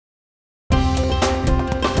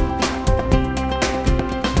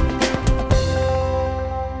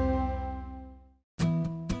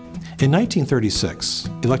In 1936,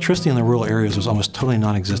 electricity in the rural areas was almost totally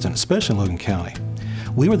non-existent, especially in Logan County.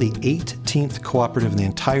 We were the 18th cooperative in the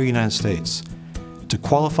entire United States to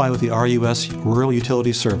qualify with the RUS Rural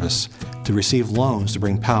Utility Service to receive loans to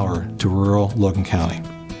bring power to rural Logan County.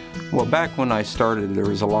 Well, back when I started, there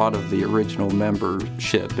was a lot of the original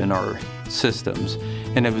membership in our systems,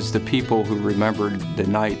 and it was the people who remembered the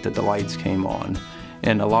night that the lights came on.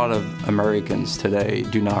 And a lot of Americans today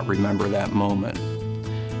do not remember that moment.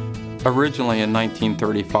 Originally in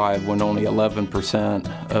 1935, when only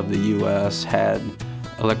 11% of the U.S. had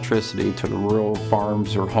electricity to the rural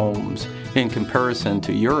farms or homes, in comparison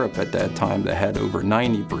to Europe at that time that had over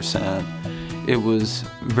 90%, it was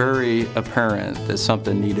very apparent that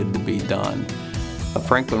something needed to be done.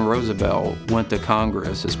 Franklin Roosevelt went to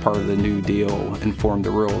Congress as part of the New Deal and formed the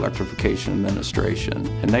Rural Electrification Administration.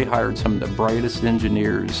 And they hired some of the brightest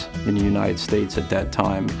engineers in the United States at that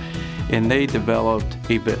time. And they developed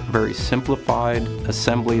a very simplified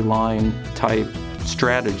assembly line type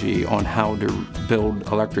strategy on how to build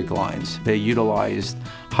electric lines. They utilized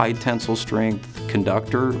high tensile strength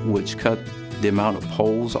conductor, which cut the amount of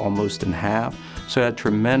poles almost in half, so that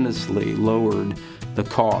tremendously lowered the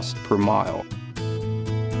cost per mile.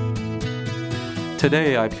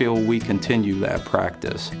 Today, I feel we continue that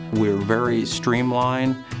practice. We're very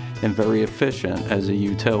streamlined and very efficient as a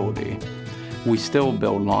utility. We still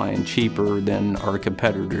build line cheaper than our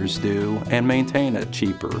competitors do and maintain it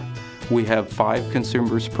cheaper. We have 5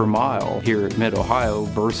 consumers per mile here at Mid-Ohio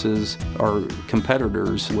versus our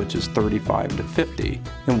competitors, which is 35 to 50,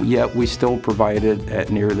 and yet we still provide it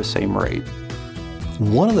at near the same rate.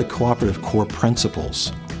 One of the cooperative core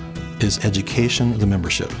principles is education of the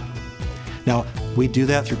membership. Now, we do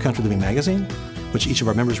that through Country Living Magazine, which each of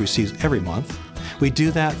our members receives every month. We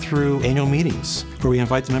do that through annual meetings where we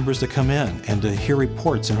invite the members to come in and to hear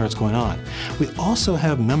reports and what's going on. We also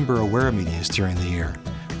have member aware meetings during the year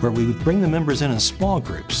where we bring the members in small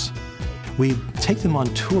groups. We take them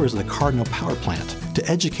on tours of the Cardinal Power Plant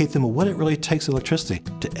to educate them on what it really takes electricity,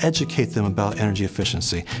 to educate them about energy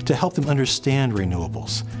efficiency, to help them understand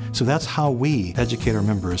renewables. So that's how we educate our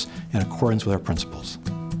members in accordance with our principles.